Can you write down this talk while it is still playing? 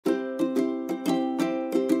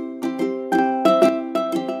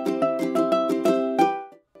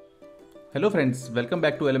Hello friends, welcome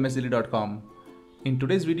back to lmsdaily.com. In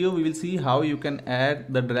today's video, we will see how you can add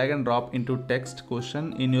the drag and drop into text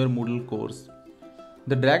question in your Moodle course.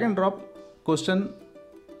 The drag and drop question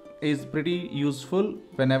is pretty useful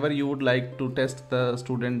whenever you would like to test the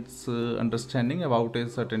students' understanding about a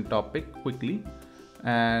certain topic quickly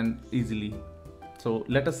and easily. So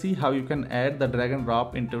let us see how you can add the drag and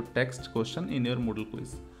drop into text question in your Moodle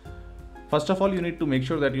quiz. First of all, you need to make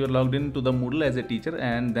sure that you are logged into the Moodle as a teacher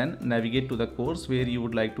and then navigate to the course where you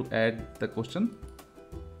would like to add the question.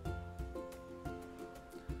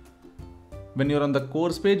 When you're on the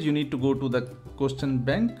course page, you need to go to the question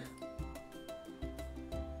bank.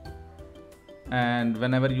 And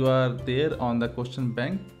whenever you are there on the question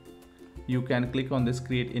bank, you can click on this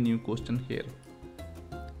create a new question here.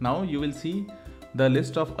 Now you will see the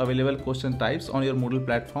list of available question types on your Moodle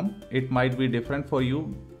platform. It might be different for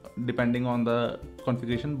you depending on the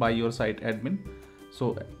configuration by your site admin.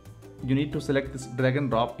 So you need to select this drag and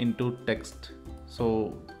drop into text.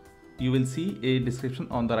 So you will see a description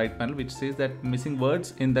on the right panel which says that missing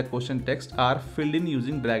words in the question text are filled in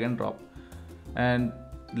using drag and drop. And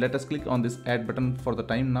let us click on this add button for the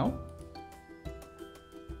time now.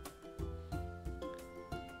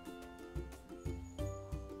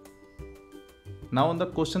 Now on the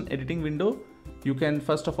question editing window, you can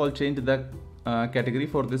first of all change the category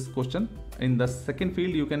for this question. In the second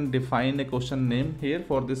field, you can define a question name here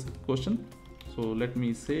for this question. So let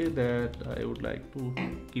me say that I would like to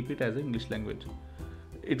keep it as English language.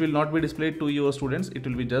 It will not be displayed to your students. It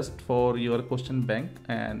will be just for your question bank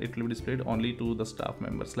and it will be displayed only to the staff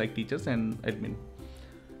members like teachers and admin.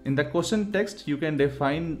 In the question text, you can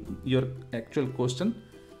define your actual question.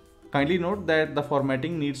 Kindly note that the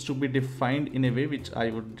formatting needs to be defined in a way which I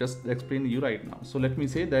would just explain you right now. So let me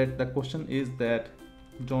say that the question is that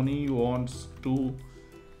Johnny wants to,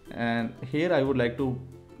 and here I would like to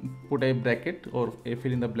put a bracket or a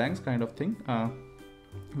fill in the blanks kind of thing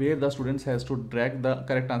where the students has to drag the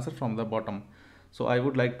correct answer from the bottom. So I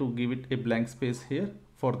would like to give it a blank space here.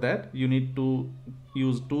 For that, you need to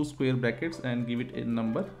use two square brackets and give it a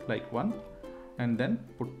number like 1 and then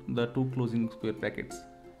put the two closing square brackets.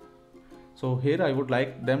 So here I would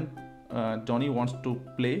like them, Johnny wants to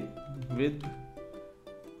play with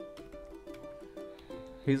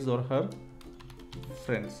his or her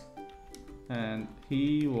friends and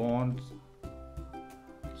he wants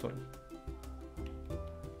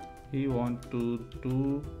to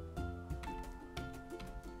do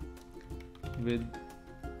with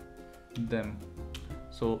them.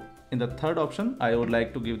 So in the third option, I would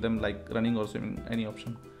like to give them like running or swimming, any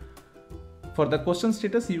option. For the question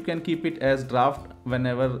status, you can keep it as draft.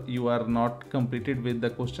 Whenever you are not completed with the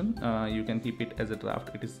question, you can keep it as a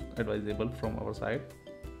draft. It is advisable from our side.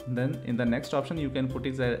 Then in the next option, you can put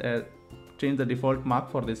it change the default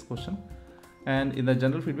mark for this question. And in the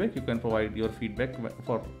general feedback, you can provide your feedback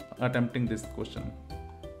for attempting this question.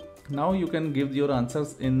 Now you can give your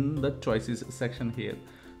answers in the choices section here.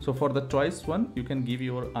 So for the choice one, you can give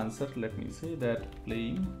your answer. Let me say that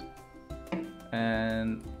playing,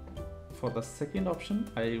 and for the second option,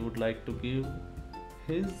 I would like to give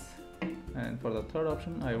his, and for the third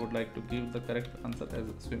option, I would like to give the correct answer as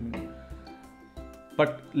swimming.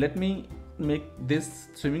 But let me make this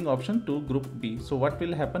swimming option to group B. So what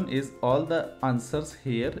will happen is all the answers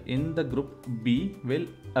here in the group B will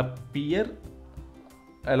appear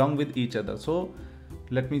along with each other. So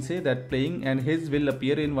let me say that playing and his will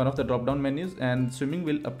appear in one of the drop down menus and swimming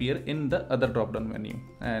will appear in the other drop down menu.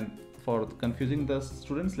 And for confusing the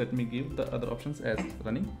students, let me give the other options as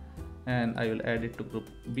running and I will add it to group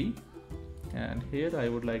B. And here I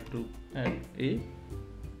would like to add a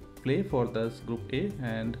play for this group A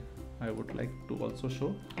and I would like to also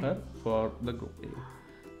show her for the group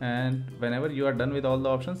A. And whenever you are done with all the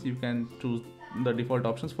options, you can choose the default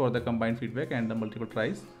options for the combined feedback and the multiple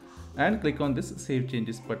tries and click on this save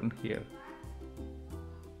changes button here.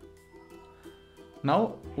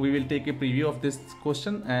 Now we will take a preview of this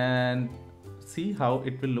question and see how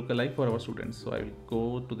it will look alike for our students. So I will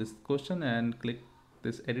go to this question and click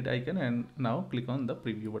this edit icon and now click on the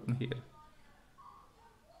preview button here.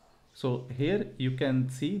 So here you can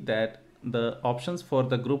see that the options for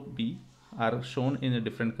the group B are shown in a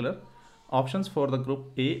different color. Options for the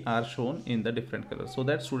group A are shown in the different color, so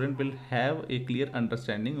that student will have a clear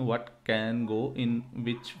understanding what can go in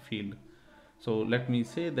which field. So let me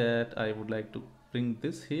say that I would like to bring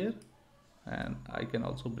this here and I can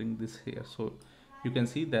also bring this here. So you can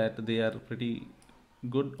see that they are pretty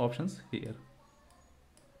good options here.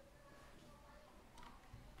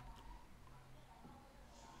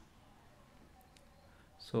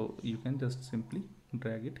 So you can just simply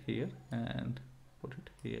drag it here and put it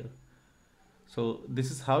here. So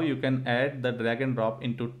this is how you can add the drag and drop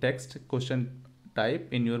into text question type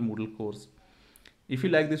in your Moodle course. If you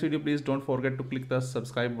like this video, please don't forget to click the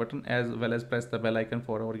subscribe button as well as press the bell icon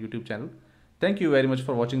for our YouTube channel. Thank you very much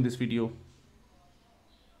for watching this video.